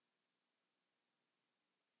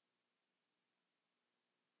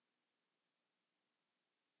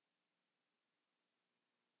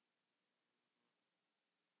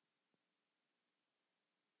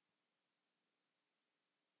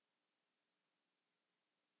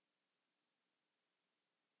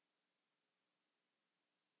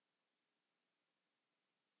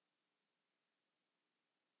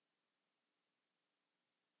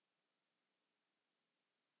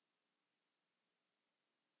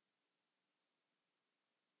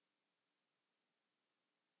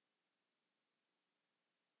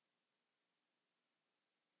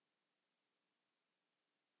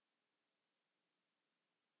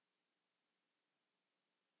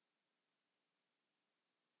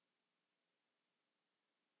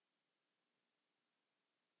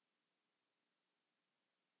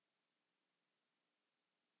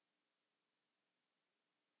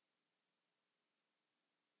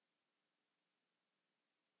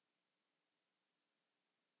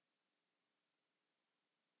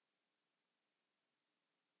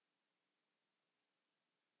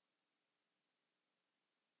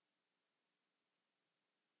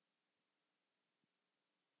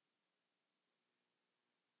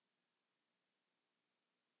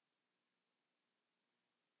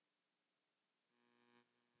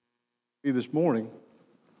This morning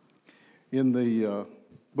in the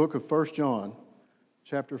book of 1 John,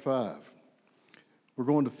 chapter 5. We're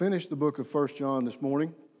going to finish the book of 1 John this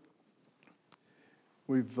morning.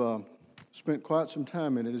 We've spent quite some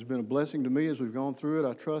time in it. It has been a blessing to me as we've gone through it.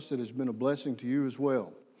 I trust it has been a blessing to you as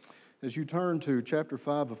well. As you turn to chapter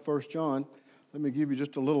 5 of 1 John, let me give you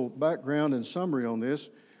just a little background and summary on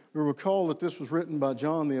this. You'll recall that this was written by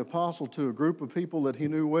John the Apostle to a group of people that he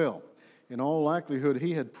knew well. In all likelihood,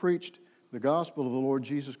 he had preached the gospel of the Lord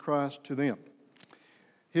Jesus Christ to them.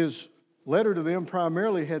 His letter to them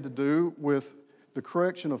primarily had to do with the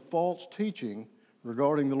correction of false teaching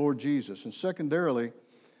regarding the Lord Jesus. And secondarily,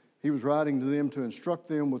 he was writing to them to instruct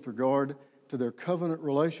them with regard to their covenant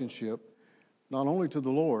relationship, not only to the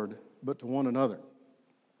Lord, but to one another.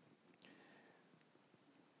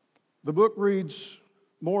 The book reads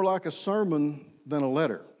more like a sermon than a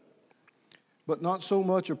letter, but not so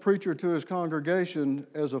much a preacher to his congregation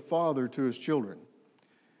as a father to his children.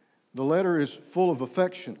 The letter is full of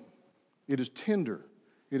affection. It is tender.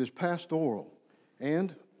 It is pastoral.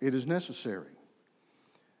 And it is necessary.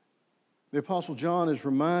 The Apostle John is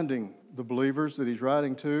reminding the believers that he's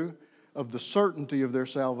writing to of the certainty of their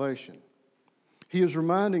salvation. He is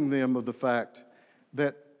reminding them of the fact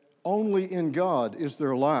that only in God is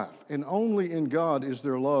their life, and only in God is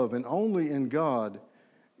their love, and only in God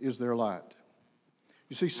is their light.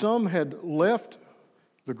 You see, some had left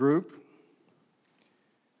the group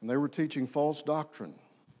and they were teaching false doctrine.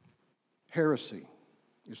 Heresy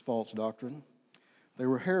is false doctrine. They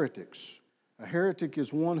were heretics. A heretic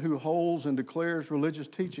is one who holds and declares religious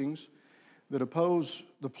teachings that oppose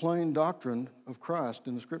the plain doctrine of Christ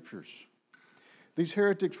in the Scriptures. These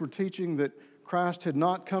heretics were teaching that Christ had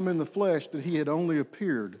not come in the flesh, that he had only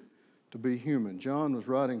appeared to be human. John was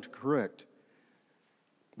writing to correct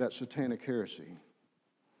that satanic heresy.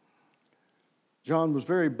 John was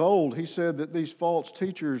very bold. He said that these false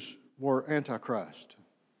teachers were Antichrist.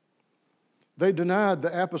 They denied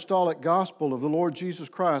the apostolic gospel of the Lord Jesus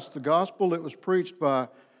Christ, the gospel that was preached by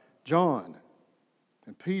John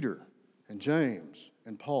and Peter and James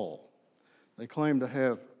and Paul. They claimed to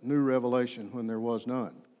have new revelation when there was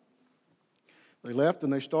none. They left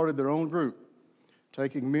and they started their own group,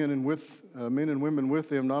 taking men and women with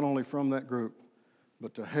them, not only from that group,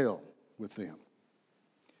 but to hell with them.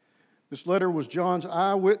 This letter was John's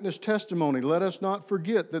eyewitness testimony. Let us not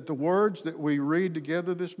forget that the words that we read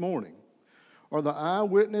together this morning are the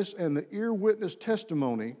eyewitness and the ear witness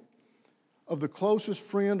testimony of the closest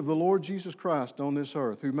friend of the Lord Jesus Christ on this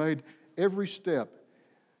earth, who made every step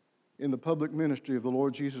in the public ministry of the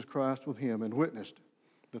Lord Jesus Christ with him and witnessed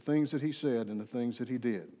the things that he said and the things that he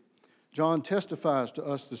did. John testifies to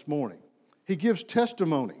us this morning. He gives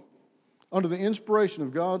testimony under the inspiration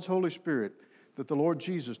of God's Holy Spirit that the Lord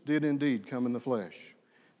Jesus did indeed come in the flesh,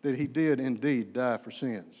 that he did indeed die for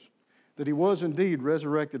sins, that he was indeed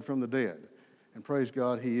resurrected from the dead, and praise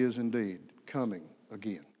God, he is indeed coming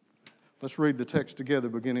again. Let's read the text together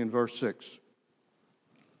beginning in verse 6.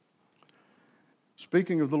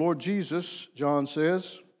 Speaking of the Lord Jesus, John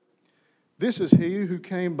says, "This is he who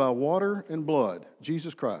came by water and blood,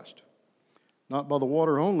 Jesus Christ, not by the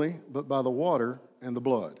water only, but by the water and the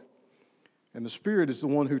blood. And the Spirit is the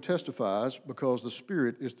one who testifies, because the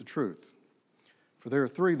Spirit is the truth. For there are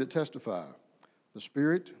three that testify, the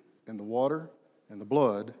Spirit and the water and the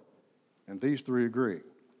blood, and these three agree.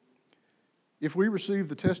 If we receive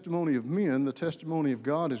the testimony of men, the testimony of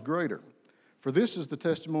God is greater. For this is the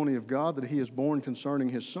testimony of God, that he is born concerning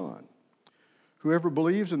his Son. Whoever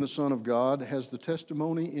believes in the Son of God has the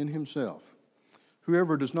testimony in himself.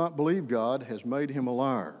 Whoever does not believe God has made him a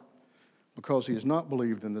liar, because he has not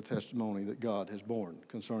believed in the testimony that God has borne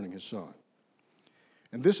concerning his Son.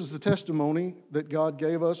 And this is the testimony that God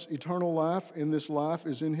gave us, eternal life, and this life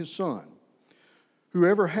is in his Son.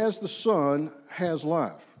 Whoever has the Son has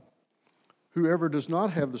life. Whoever does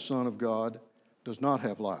not have the Son of God does not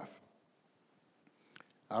have life.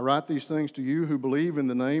 I write these things to you who believe in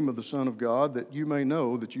the name of the Son of God, that you may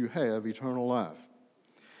know that you have eternal life.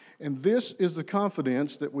 And this is the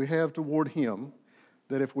confidence that we have toward him,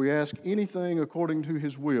 that if we ask anything according to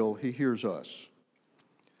his will, he hears us.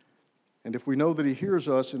 And if we know that he hears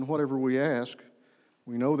us in whatever we ask,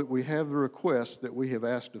 we know that we have the request that we have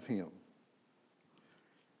asked of him.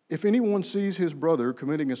 If anyone sees his brother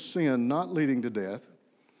committing a sin not leading to death,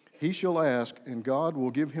 he shall ask, and God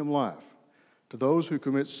will give him life to those who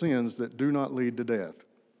commit sins that do not lead to death.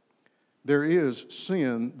 There is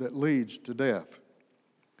sin that leads to death.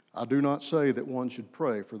 I do not say that one should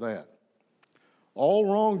pray for that. All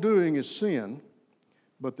wrongdoing is sin,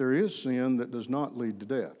 but there is sin that does not lead to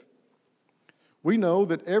death. We know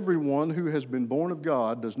that everyone who has been born of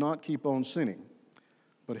God does not keep on sinning,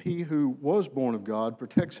 but he who was born of God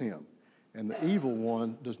protects him, and the evil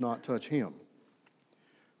one does not touch him.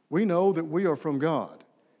 We know that we are from God,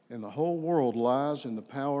 and the whole world lies in the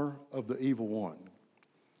power of the evil one.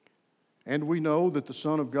 And we know that the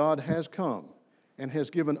Son of God has come and has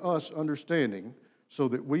given us understanding so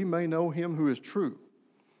that we may know him who is true.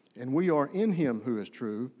 And we are in him who is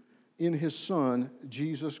true, in his Son,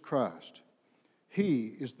 Jesus Christ. He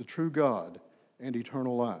is the true God and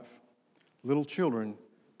eternal life. Little children,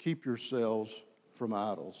 keep yourselves from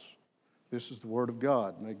idols. This is the word of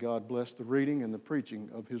God. May God bless the reading and the preaching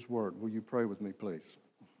of his word. Will you pray with me, please?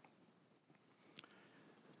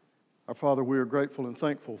 Our Father, we are grateful and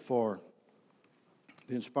thankful for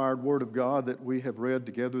the inspired word of God that we have read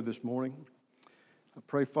together this morning. I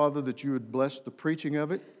pray, Father, that you would bless the preaching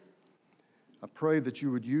of it. I pray that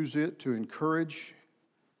you would use it to encourage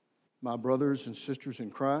my brothers and sisters in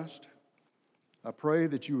Christ. I pray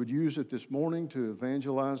that you would use it this morning to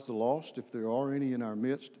evangelize the lost, if there are any in our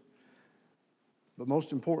midst. But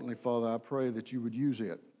most importantly, Father, I pray that you would use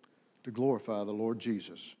it to glorify the Lord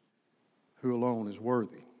Jesus, who alone is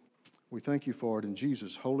worthy. We thank you for it in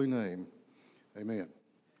Jesus' holy name. Amen.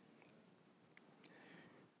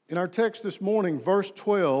 In our text this morning, verse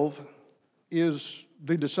 12 is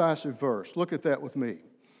the decisive verse. Look at that with me.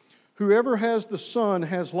 Whoever has the Son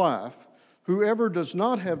has life. Whoever does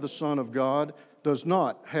not have the Son of God does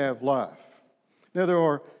not have life. Now, there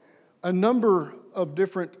are a number of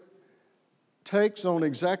different takes on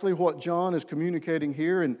exactly what John is communicating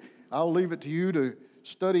here, and I'll leave it to you to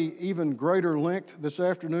study even greater length this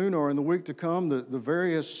afternoon or in the week to come, the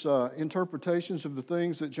various interpretations of the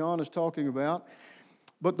things that John is talking about.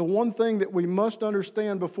 But the one thing that we must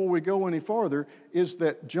understand before we go any farther is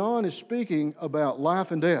that John is speaking about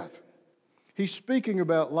life and death. He's speaking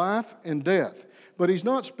about life and death. But he's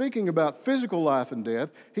not speaking about physical life and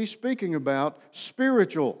death. He's speaking about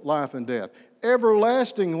spiritual life and death.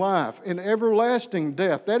 Everlasting life and everlasting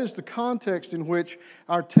death. That is the context in which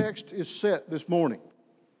our text is set this morning.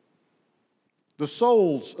 The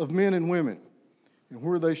souls of men and women, and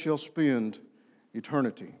where they shall spend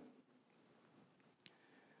eternity.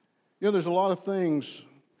 You know, there's a lot of things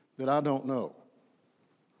that I don't know.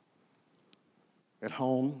 At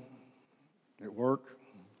home, at work,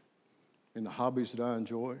 in the hobbies that I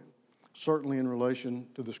enjoy, certainly in relation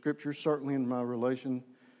to the Scriptures, certainly in my relation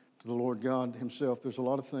to the Lord God himself. There's a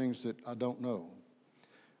lot of things that I don't know.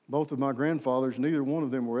 Both of my grandfathers, neither one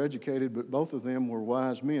of them were educated, but both of them were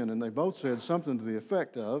wise men, and they both said something to the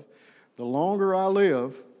effect of, the longer I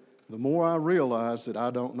live, the more I realize that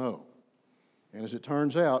I don't know. And as it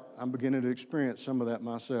turns out, I'm beginning to experience some of that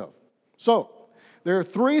myself. So, there are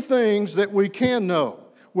three things that we can know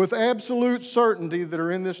with absolute certainty that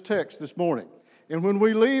are in this text this morning. And when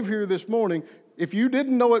we leave here this morning, if you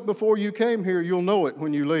didn't know it before you came here, you'll know it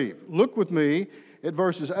when you leave. Look with me at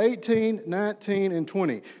verses 18, 19, and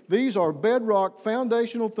 20. These are bedrock,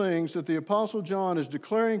 foundational things that the Apostle John is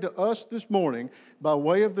declaring to us this morning by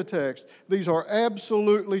way of the text. These are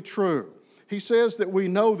absolutely true. He says that we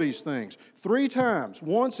know these things. 3 times,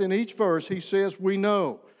 once in each verse, he says, we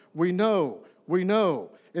know, we know, we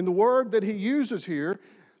know. And the word that he uses here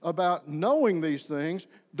about knowing these things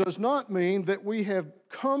does not mean that we have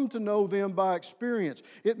come to know them by experience.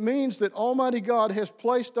 It means that Almighty God has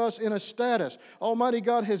placed us in a status. Almighty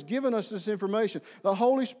God has given us this information. The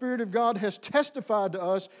Holy Spirit of God has testified to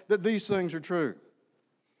us that these things are true.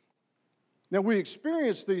 Now, we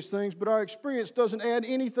experience these things, but our experience doesn't add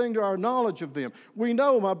anything to our knowledge of them. We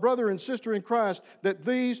know, my brother and sister in Christ, that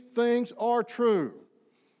these things are true.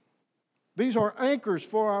 These are anchors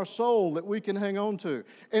for our soul that we can hang on to.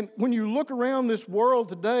 And when you look around this world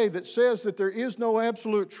today that says that there is no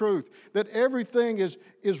absolute truth, that everything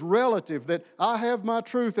is relative, that I have my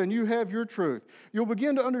truth and you have your truth, you'll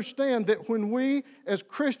begin to understand that when we as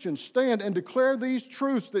Christians stand and declare these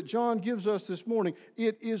truths that John gives us this morning,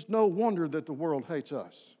 it is no wonder that the world hates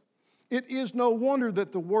us. It is no wonder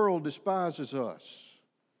that the world despises us.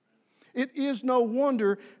 It is no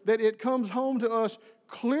wonder that it comes home to us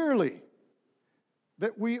clearly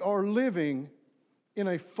that we are living in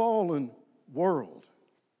a fallen world,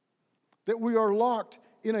 that we are locked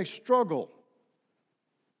in a struggle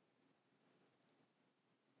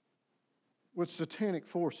with satanic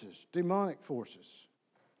forces, demonic forces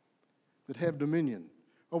that have dominion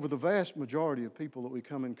over the vast majority of people that we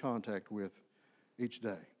come in contact with each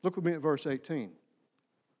day. Look with me at verse 18.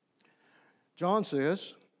 John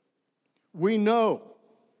says, we know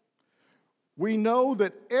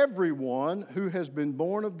that everyone who has been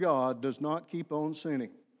born of God does not keep on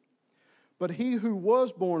sinning, But he who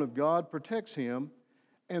was born of God protects him,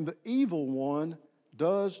 and the evil one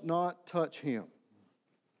does not touch him.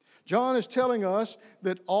 John is telling us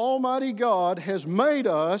that Almighty God has made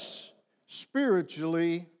us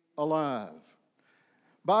spiritually alive.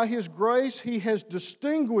 By His grace, He has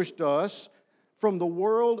distinguished us from the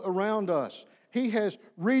world around us. He has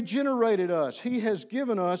regenerated us. He has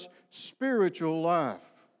given us spiritual life.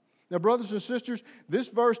 Now, brothers and sisters, this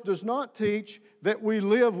verse does not teach that we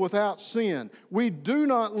live without sin. We do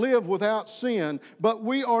not live without sin, but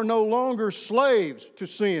we are no longer slaves to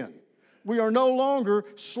sin. We are no longer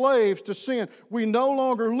slaves to sin. We no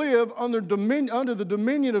longer live under the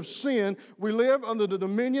dominion of sin. We live under the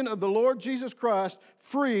dominion of the Lord Jesus Christ,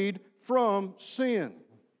 freed from sin.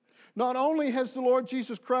 Not only has the Lord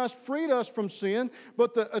Jesus Christ freed us from sin,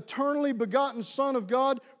 but the eternally begotten Son of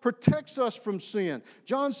God protects us from sin.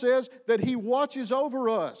 John says that He watches over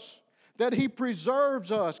us, that He preserves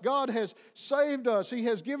us. God has saved us. He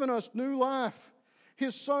has given us new life.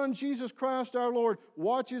 His Son, Jesus Christ our Lord,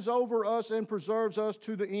 watches over us and preserves us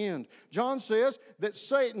to the end. John says that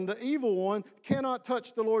Satan, the evil one, cannot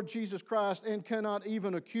touch the Lord Jesus Christ and cannot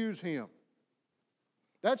even accuse Him.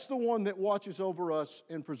 That's the one that watches over us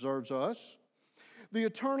and preserves us. The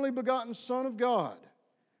eternally begotten Son of God,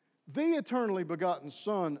 the eternally begotten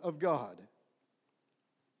Son of God,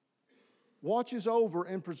 watches over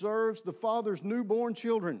and preserves the Father's newborn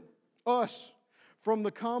children, us, from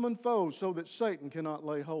the common foe so that Satan cannot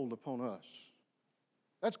lay hold upon us.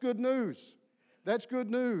 That's good news. That's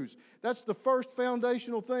good news. That's the first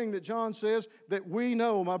foundational thing that John says that we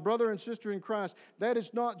know, my brother and sister in Christ. That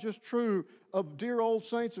is not just true of dear old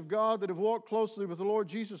saints of God that have walked closely with the Lord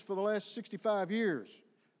Jesus for the last 65 years.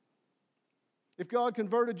 If God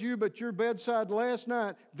converted you at your bedside last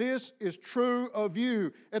night, this is true of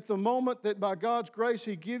you. At the moment that by God's grace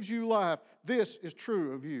He gives you life, this is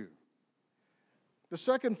true of you. The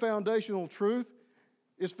second foundational truth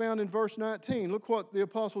is found in verse 19. Look what the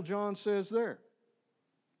Apostle John says there.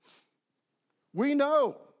 We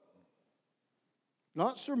know,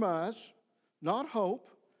 not surmise, not hope,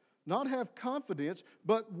 not have confidence,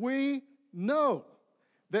 but we know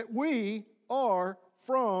that we are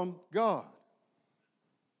from God.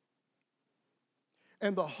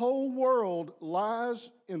 And the whole world lies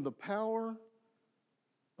in the power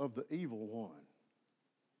of the evil one.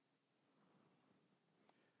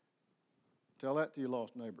 Tell that to your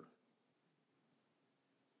lost neighbor.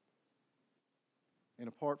 And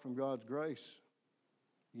apart from God's grace,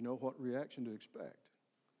 you know what reaction to expect.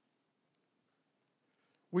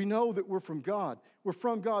 We know that we're from God. We're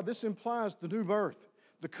from God. This implies the new birth,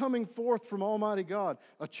 the coming forth from Almighty God,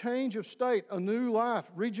 a change of state, a new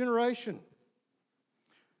life, regeneration.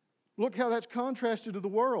 Look how that's contrasted to the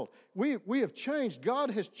world. We have changed. God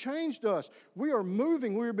has changed us. We are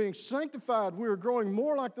moving. We are being sanctified. We are growing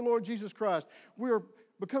more like the Lord Jesus Christ. We are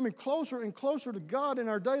becoming closer and closer to God in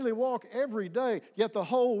our daily walk every day. Yet the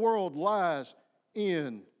whole world lies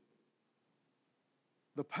in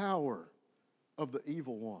the power of the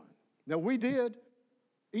evil one. Now we did.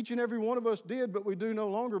 Each and every one of us did, but we do no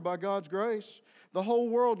longer by God's grace. The whole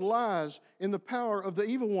world lies in the power of the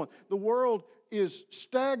evil one. The world is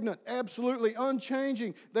stagnant, absolutely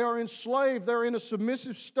unchanging. They are enslaved. They're in a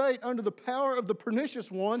submissive state under the power of the pernicious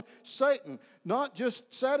one, Satan. Not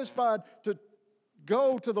just satisfied to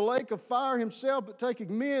go to the lake of fire himself, but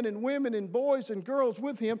taking men and women and boys and girls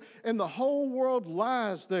with him, and the whole world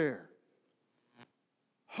lies there,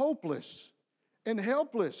 hopeless and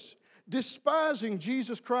helpless, despising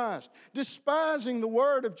Jesus Christ, despising the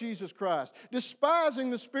Word of Jesus Christ, despising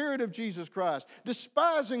the Spirit of Jesus Christ,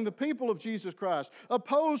 despising the people of Jesus Christ,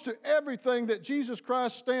 opposed to everything that Jesus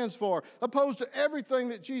Christ stands for, opposed to everything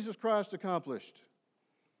that Jesus Christ accomplished.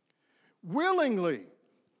 Willingly,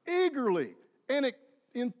 eagerly, and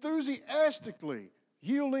enthusiastically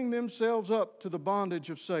yielding themselves up to the bondage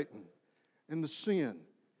of Satan and the sin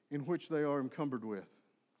in which they are encumbered with.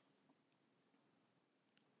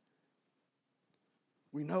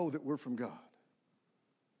 We know that we're from God.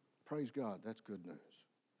 Praise God, that's good news.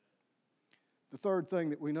 The third thing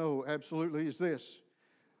that we know absolutely is this.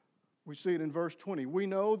 We see it in verse 20. We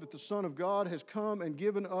know that the Son of God has come and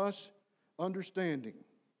given us understanding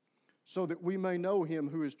so that we may know Him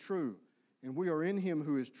who is true. And we are in Him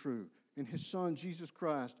who is true. In His Son, Jesus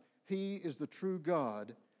Christ, He is the true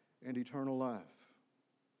God and eternal life.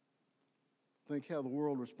 Think how the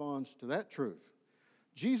world responds to that truth.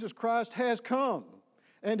 Jesus Christ has come.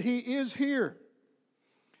 And He is here.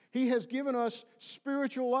 He has given us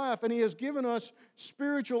spiritual life, and He has given us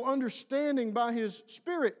spiritual understanding by His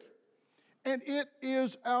Spirit. And it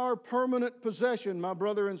is our permanent possession, my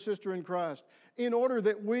brother and sister in Christ, in order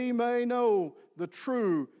that we may know the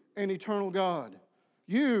true and eternal God.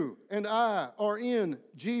 You and I are in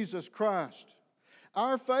Jesus Christ.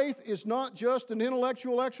 Our faith is not just an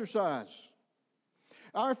intellectual exercise.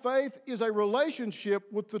 Our faith is a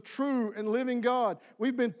relationship with the true and living God.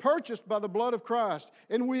 We've been purchased by the blood of Christ,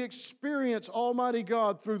 and we experience Almighty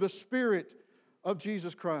God through the Spirit of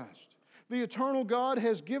Jesus Christ. The eternal God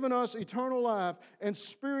has given us eternal life and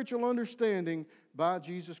spiritual understanding by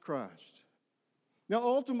Jesus Christ. Now,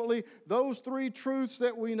 ultimately, those three truths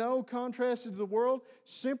that we know, contrasted to the world,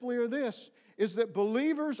 simply are this, is that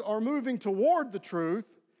believers are moving toward the truth,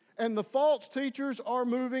 and the false teachers are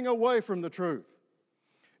moving away from the truth.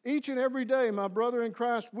 Each and every day, my brother in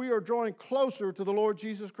Christ, we are drawing closer to the Lord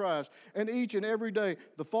Jesus Christ. And each and every day,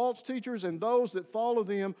 the false teachers and those that follow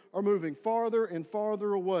them are moving farther and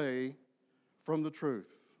farther away from the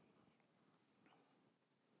truth.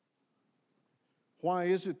 Why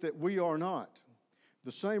is it that we are not?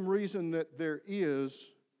 The same reason that there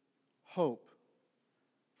is hope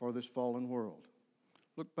for this fallen world.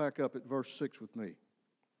 Look back up at verse 6 with me.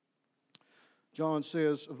 John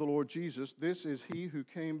says of the Lord Jesus, "This is he who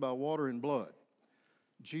came by water and blood,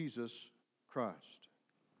 Jesus Christ."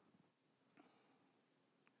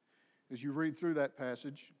 As you read through that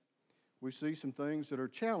passage, we see some things that are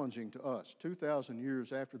challenging to us. 2,000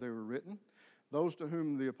 years after they were written, those to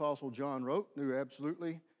whom the Apostle John wrote knew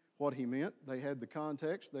absolutely what he meant. They had the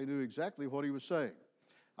context. They knew exactly what he was saying.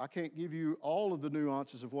 I can't give you all of the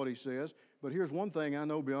nuances of what he says, but here's one thing I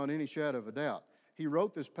know beyond any shadow of a doubt. He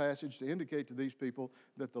wrote this passage to indicate to these people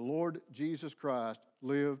that the Lord Jesus Christ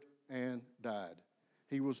lived and died.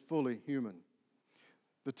 He was fully human.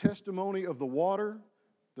 The testimony of the water,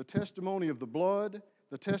 the testimony of the blood,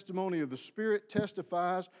 the testimony of the Spirit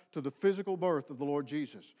testifies to the physical birth of the Lord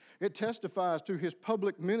Jesus. It testifies to his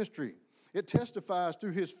public ministry. It testifies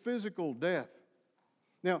to his physical death.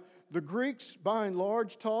 Now, the Greeks, by and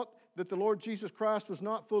large, taught that the Lord Jesus Christ was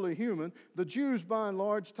not fully human. The Jews, by and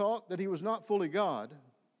large, taught that he was not fully God.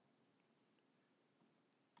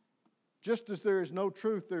 Just as there is no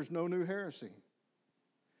truth, there's no new heresy.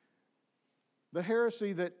 The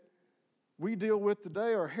heresy that we deal with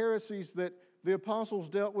today are heresies that the apostles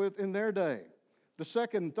dealt with in their day. The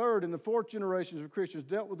second and third and the fourth generations of Christians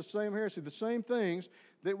dealt with the same heresy, the same things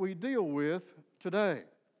that we deal with today.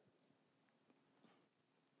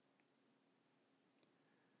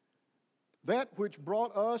 That which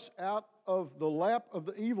brought us out of the lap of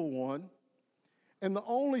the evil one, and the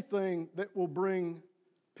only thing that will bring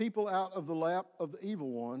people out of the lap of the evil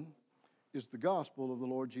one is the gospel of the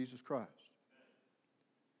Lord Jesus Christ.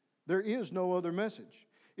 There is no other message.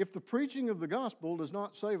 If the preaching of the gospel does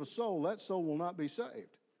not save a soul, that soul will not be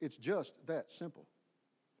saved. It's just that simple.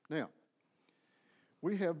 Now,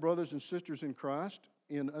 we have brothers and sisters in Christ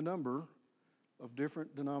in a number of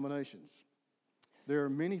different denominations. There are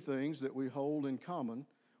many things that we hold in common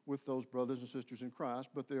with those brothers and sisters in Christ,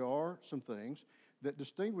 but there are some things that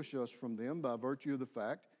distinguish us from them by virtue of the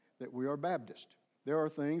fact that we are Baptist. There are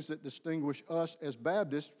things that distinguish us as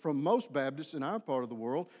Baptists from most Baptists in our part of the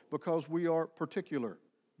world because we are particular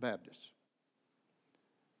Baptists.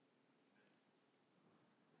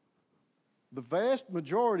 The vast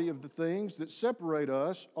majority of the things that separate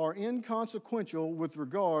us are inconsequential with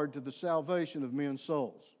regard to the salvation of men's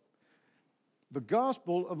souls. The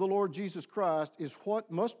gospel of the Lord Jesus Christ is what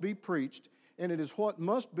must be preached, and it is what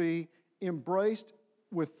must be embraced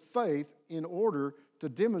with faith in order to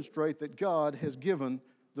demonstrate that God has given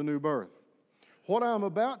the new birth. What I'm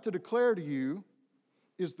about to declare to you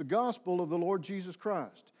is the gospel of the Lord Jesus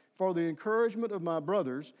Christ for the encouragement of my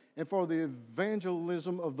brothers and for the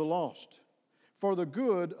evangelism of the lost, for the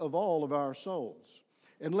good of all of our souls.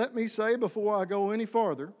 And let me say before I go any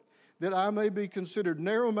farther, that I may be considered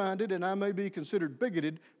narrow-minded and I may be considered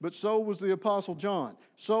bigoted, but so was the Apostle John.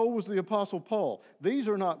 So was the Apostle Paul. These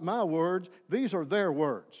are not my words, these are their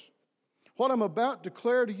words. What I'm about to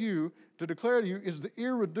declare to you is the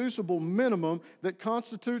irreducible minimum that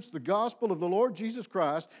constitutes the gospel of the Lord Jesus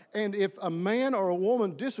Christ. And if a man or a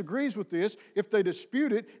woman disagrees with this, if they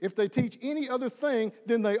dispute it, if they teach any other thing,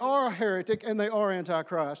 then they are a heretic and they are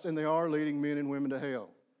antichrist and they are leading men and women to hell.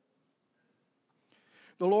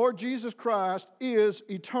 The Lord Jesus Christ is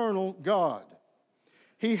eternal God.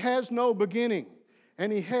 He has no beginning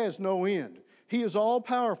and He has no end. He is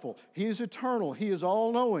all-powerful. He is eternal. He is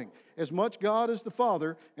all-knowing. As much God as the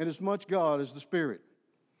Father and as much God as the Spirit.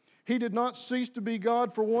 He did not cease to be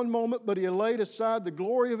God for one moment, but He laid aside the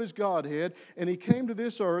glory of His Godhead, and He came to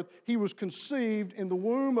this earth. He was conceived in the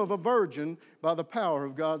womb of a virgin by the power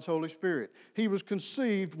of God's Holy Spirit. He was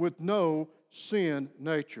conceived with no sin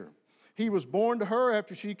nature. He was born to her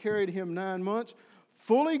after she carried Him 9 months,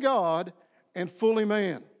 fully God and fully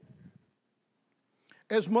man.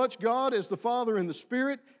 As much God as the Father and the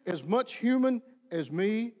Spirit, as much human as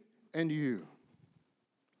me and you.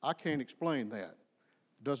 I can't explain that.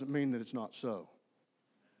 Doesn't mean that it's not so.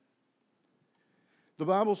 The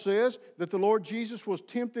Bible says that the Lord Jesus was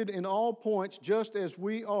tempted in all points just as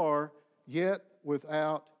we are, yet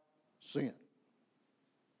without sin.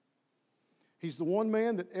 He's the one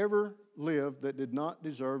man that ever lived that did not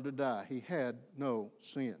deserve to die. He had no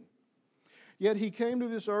sin. Yet He came to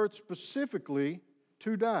this earth specifically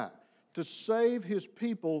to die, to save His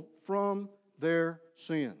people from their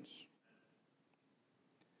sins.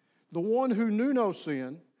 The one who knew no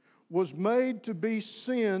sin was made to be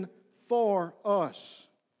sin for us.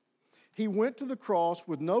 He went to the cross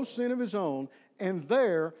with no sin of His own, and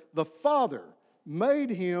there the Father made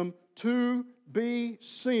Him to be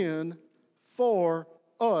sin for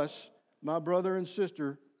us, my brother and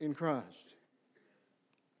sister in Christ.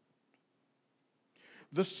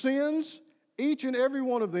 The sins, each and every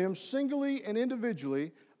one of them, singly and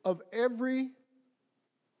individually, of every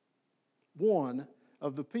one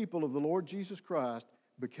of the people of the Lord Jesus Christ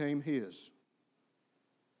became His.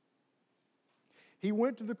 He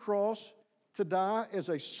went to the cross to die as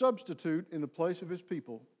a substitute in the place of His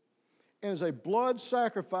people and as a blood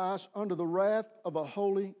sacrifice under the wrath of a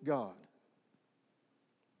holy God.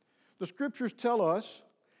 The Scriptures tell us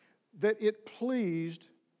that it pleased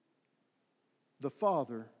the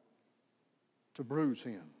Father to bruise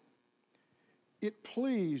Him. It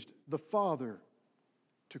pleased the Father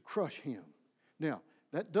to crush Him. Now,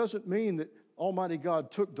 that doesn't mean that Almighty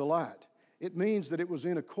God took delight. It means that it was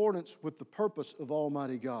in accordance with the purpose of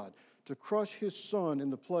Almighty God, to crush His Son in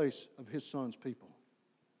the place of His Son's people.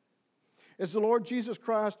 As the Lord Jesus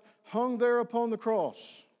Christ hung there upon the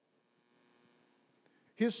cross,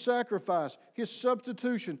 His sacrifice, His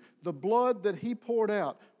substitution, the blood that He poured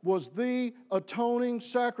out was the atoning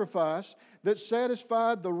sacrifice that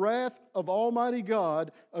satisfied the wrath of Almighty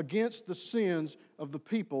God against the sins of the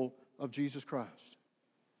people of Jesus Christ.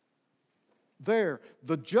 There,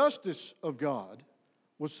 the justice of God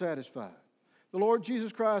was satisfied. The Lord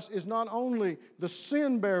Jesus Christ is not only the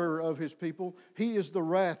sin bearer of His people, He is the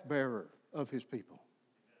wrath bearer of His people.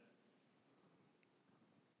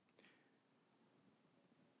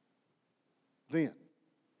 Then,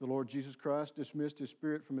 the Lord Jesus Christ dismissed His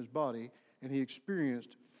spirit from His body, and He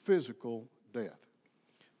experienced physical death.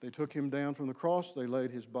 They took Him down from the cross. They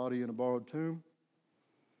laid His body in a borrowed tomb.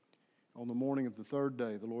 On the morning of the third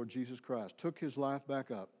day, the Lord Jesus Christ took His life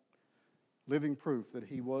back up, living proof that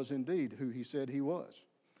He was indeed who He said He was,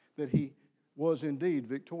 that He was indeed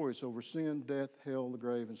victorious over sin, death, hell, the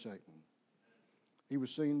grave, and Satan. He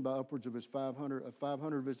was seen by upwards of 500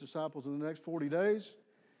 of His disciples in the next 40 days.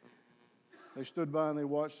 They stood by and they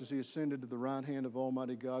watched as He ascended to the right hand of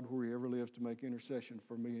Almighty God, where He ever lives to make intercession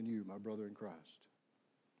for me and you, my brother in Christ.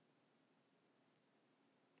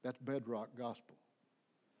 That's bedrock gospel.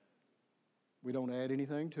 We don't add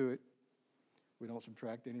anything to it. We don't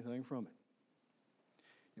subtract anything from it.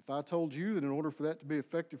 If I told you that in order for that to be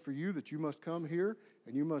effective for you, that you must come here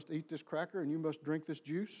and you must eat this cracker and you must drink this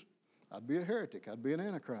juice, I'd be a heretic. I'd be an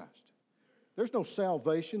antichrist. There's no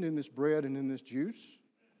salvation in this bread and in this juice.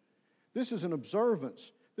 This is an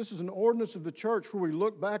observance. This is an ordinance of the church where we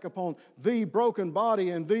look back upon the broken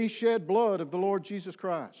body and the shed blood of the Lord Jesus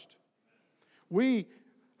Christ. We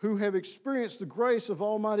who have experienced the grace of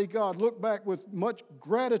Almighty God look back with much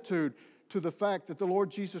gratitude to the fact that the Lord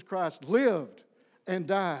Jesus Christ lived and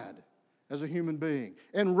died as a human being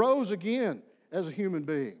and rose again as a human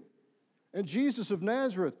being. And Jesus of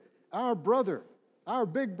Nazareth, our brother, our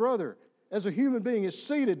big brother, as a human being, is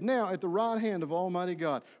seated now at the right hand of Almighty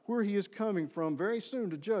God, where He is coming from very soon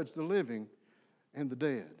to judge the living and the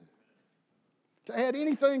dead. To add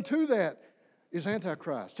anything to that is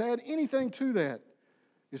Antichrist. To add anything to that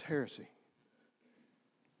is heresy.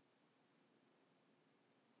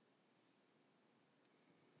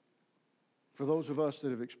 For those of us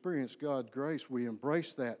that have experienced God's grace, we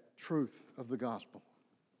embrace that truth of the gospel.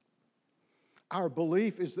 Our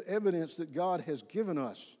belief is the evidence that God has given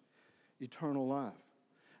us eternal life.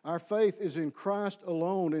 Our faith is in Christ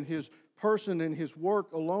alone, in His person and His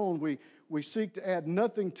work alone. We seek to add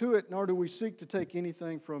nothing to it, nor do we seek to take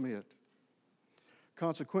anything from it.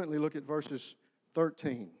 Consequently, look at verses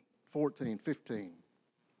 13, 14, 15.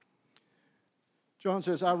 John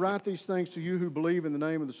says, I write these things to you who believe in the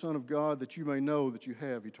name of the Son of God, that you may know that you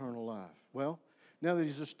have eternal life. Well, now that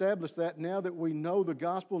he's established that, now that we know the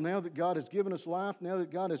gospel, now that God has given us life, now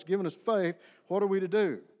that God has given us faith, what are we to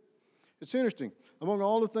do? It's interesting. Among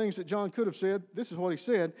all the things that John could have said, this is what he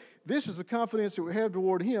said. This is the confidence that we have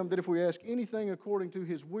toward him, that if we ask anything according to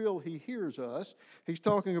his will, he hears us. He's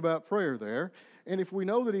talking about prayer there. And if we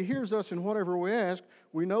know that he hears us in whatever we ask,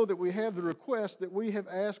 we know that we have the request that we have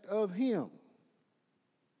asked of him.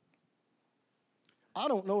 I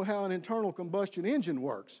don't know how an internal combustion engine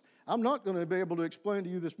works. I'm not going to be able to explain to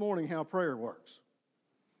you this morning how prayer works.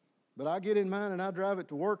 But I get in mine and I drive it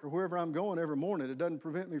to work or wherever I'm going every morning. It doesn't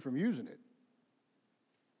prevent me from using it.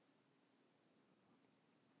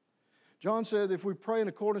 John said if we pray in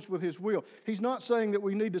accordance with his will, he's not saying that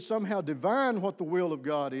we need to somehow divine what the will of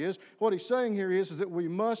God is. What he's saying here is that we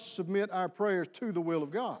must submit our prayers to the will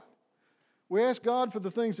of God. We ask God for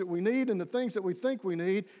the things that we need and the things that we think we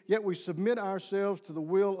need, yet we submit ourselves to the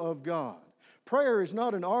will of God. Prayer is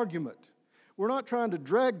not an argument. We're not trying to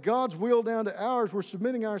drag God's will down to ours. We're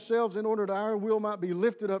submitting ourselves in order that our will might be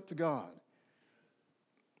lifted up to God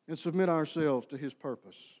and submit ourselves to his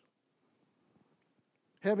purpose.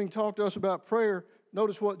 Having talked to us about prayer,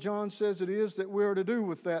 notice what John says it is that we are to do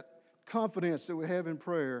with that confidence that we have in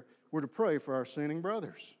prayer. We're to pray for our sinning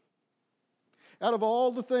brothers. Out of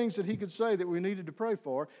all the things that he could say that we needed to pray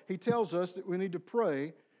for, he tells us that we need to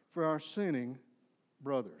pray for our sinning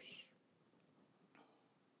brothers.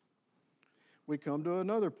 We come to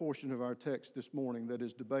another portion of our text this morning that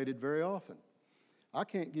is debated very often. I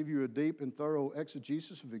can't give you a deep and thorough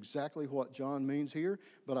exegesis of exactly what John means here,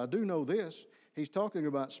 but I do know this. He's talking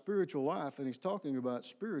about spiritual life and he's talking about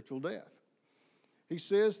spiritual death. He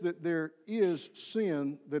says that there is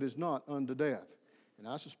sin that is not unto death. And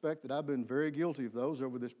I suspect that I've been very guilty of those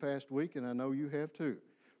over this past week, and I know you have too.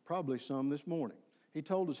 Probably some this morning. He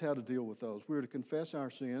told us how to deal with those. We're to confess our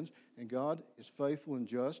sins, and God is faithful and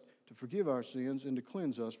just to forgive our sins and to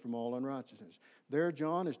cleanse us from all unrighteousness. There,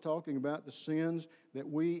 John is talking about the sins that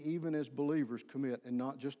we, even as believers, commit, and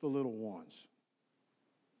not just the little ones.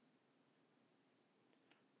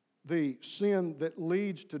 The sin that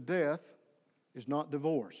leads to death is not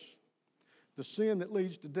divorce. The sin that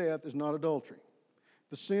leads to death is not adultery.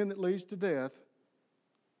 The sin that leads to death,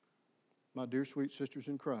 my dear sweet sisters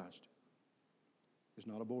in Christ, is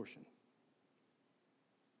not abortion.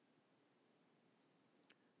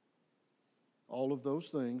 All of those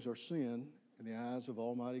things are sin in the eyes of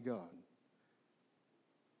Almighty God.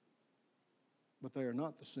 But they are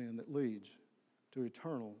not the sin that leads to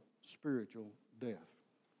eternal spiritual death.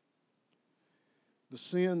 The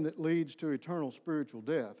sin that leads to eternal spiritual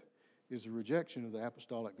death is the rejection of the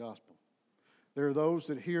apostolic gospel. There are those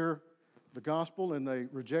that hear the gospel and they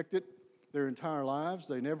reject it their entire lives.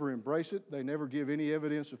 They never embrace it. They never give any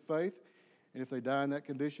evidence of faith. And if they die in that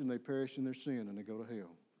condition, they perish in their sin and they go to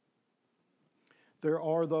hell. There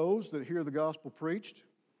are those that hear the gospel preached,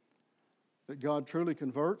 that God truly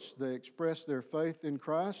converts. They express their faith in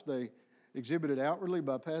Christ. They exhibit it outwardly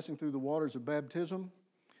by passing through the waters of baptism.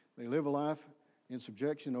 They live a life in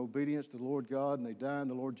subjection and obedience to the Lord God, and they die in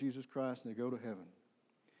the Lord Jesus Christ, and they go to heaven.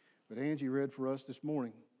 But Angie read for us this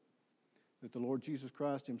morning that the Lord Jesus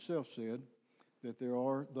Christ himself said that there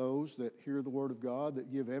are those that hear the word of God, that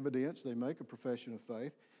give evidence, they make a profession of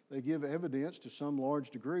faith, they give evidence to some large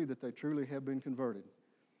degree that they truly have been converted.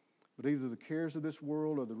 But either the cares of this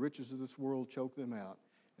world or the riches of this world choke them out,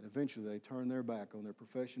 and eventually they turn their back on their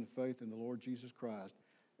profession of faith in the Lord Jesus Christ,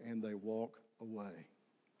 and they walk away.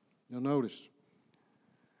 Now notice,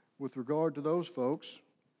 with regard to those folks,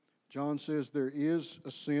 John says there is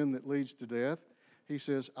a sin that leads to death. He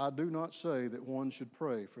says, I do not say that one should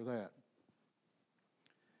pray for that.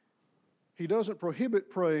 He doesn't prohibit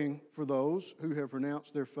praying for those who have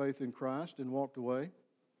renounced their faith in Christ and walked away,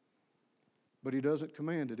 but he doesn't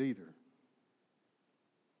command it either.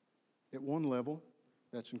 At one level,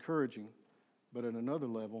 that's encouraging, but at another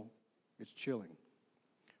level, it's chilling.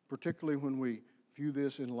 Particularly when we view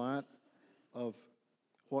this in light of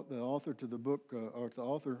what the author to the book, or the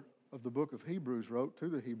author of the book of Hebrews wrote to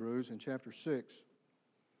the Hebrews in chapter 6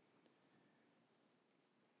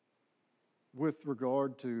 with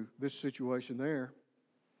regard to this situation there.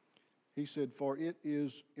 He said, for it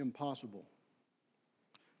is impossible.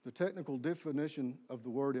 The technical definition of the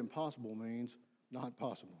word impossible means not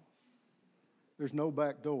possible. There's no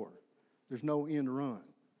back door. There's no end run.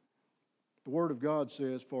 The Word of God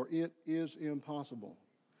says, for it is impossible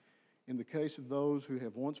in the case of those who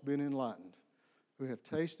have once been enlightened, who have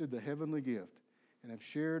tasted the heavenly gift and have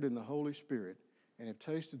shared in the Holy Spirit and have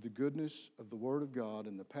tasted the goodness of the Word of God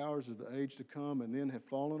and the powers of the age to come and then have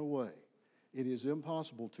fallen away it is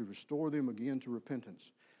impossible to restore them again to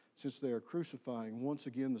repentance, since they are crucifying once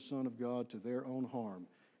again the Son of God to their own harm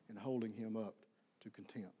and holding him up to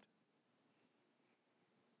contempt.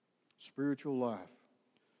 Spiritual life,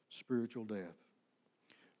 spiritual death.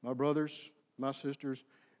 My brothers, my sisters,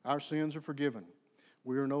 our sins are forgiven.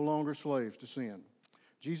 We are no longer slaves to sin.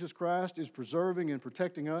 Jesus Christ is preserving and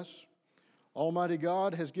protecting us. Almighty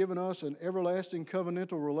God has given us an everlasting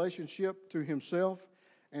covenantal relationship to himself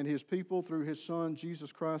and his people through his Son,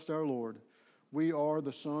 Jesus Christ our Lord. We are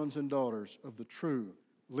the sons and daughters of the true,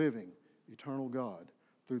 living, eternal God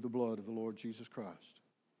through the blood of the Lord Jesus Christ.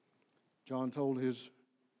 John told his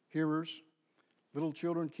hearers, little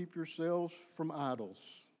children, keep yourselves from idols.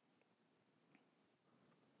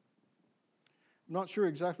 I'm not sure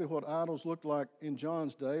exactly what idols looked like in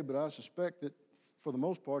John's day, but I suspect that for the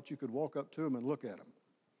most part you could walk up to them and look at them.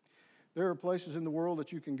 There are places in the world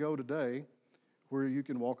that you can go today where you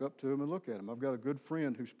can walk up to them and look at them. I've got a good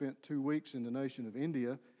friend who spent 2 weeks in the nation of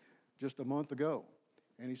India just a month ago,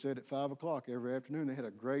 and he said at 5 o'clock every afternoon they had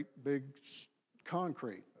a great big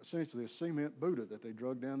concrete, essentially a cement Buddha that they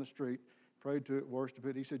drug down the street, prayed to it, worshiped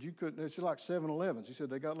it. He said you couldn't, it's like 7-Elevens. He said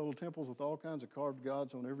they got little temples with all kinds of carved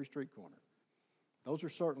gods on every street corner. Those are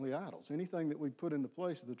certainly idols. Anything that we put in the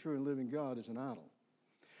place of the true and living God is an idol.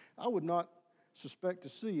 I would not suspect to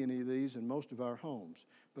see any of these in most of our homes,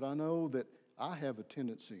 but I know that I have a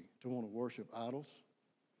tendency to want to worship idols.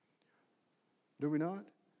 Do we not?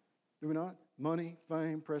 Do we not? Money,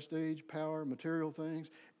 fame, prestige, power, material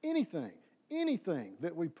things, anything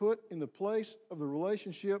that we put in the place of the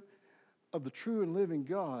relationship of the true and living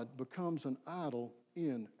God becomes an idol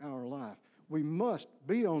in our life. We must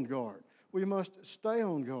be on guard. We must stay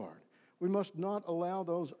on guard. We must not allow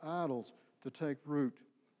those idols to take root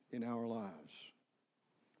in our lives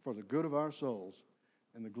for the good of our souls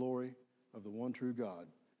and the glory of the one true God,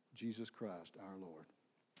 Jesus Christ our Lord.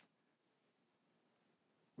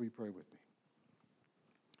 Will you pray with me?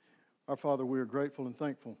 Our Father, we are grateful and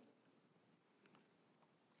thankful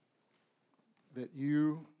that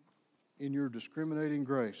you, in your discriminating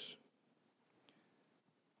grace,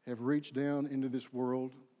 have reached down into this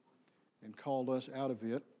world and called us out of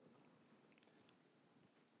it,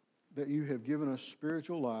 that you have given us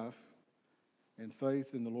spiritual life and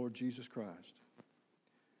faith in the Lord Jesus Christ.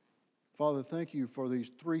 Father, thank you for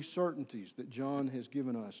these 3 certainties that John has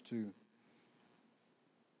given us to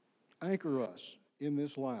anchor us in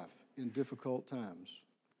this life in difficult times.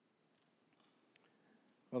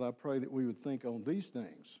 Father, I pray that we would think on these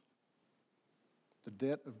things, the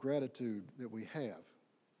debt of gratitude that we have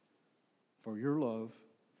for your love,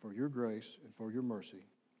 for your grace, and for your mercy,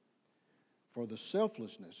 for the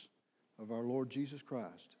selflessness of our Lord Jesus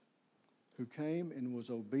Christ, who came and was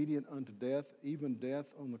obedient unto death, even death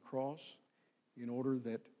on the cross, in order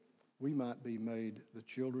that we might be made the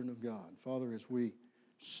children of God. Father, as we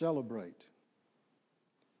celebrate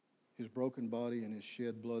his broken body and his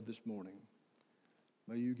shed blood this morning,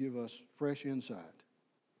 may you give us fresh insight.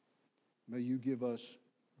 May you give us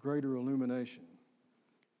greater illumination.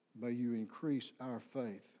 May you increase our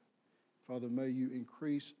faith. Father, may you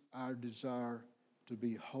increase our desire to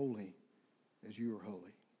be holy as you are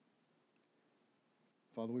holy.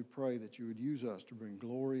 Father, we pray that you would use us to bring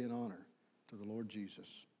glory and honor to the Lord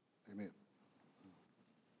Jesus. Amen.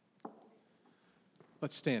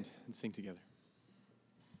 Let's stand and sing together.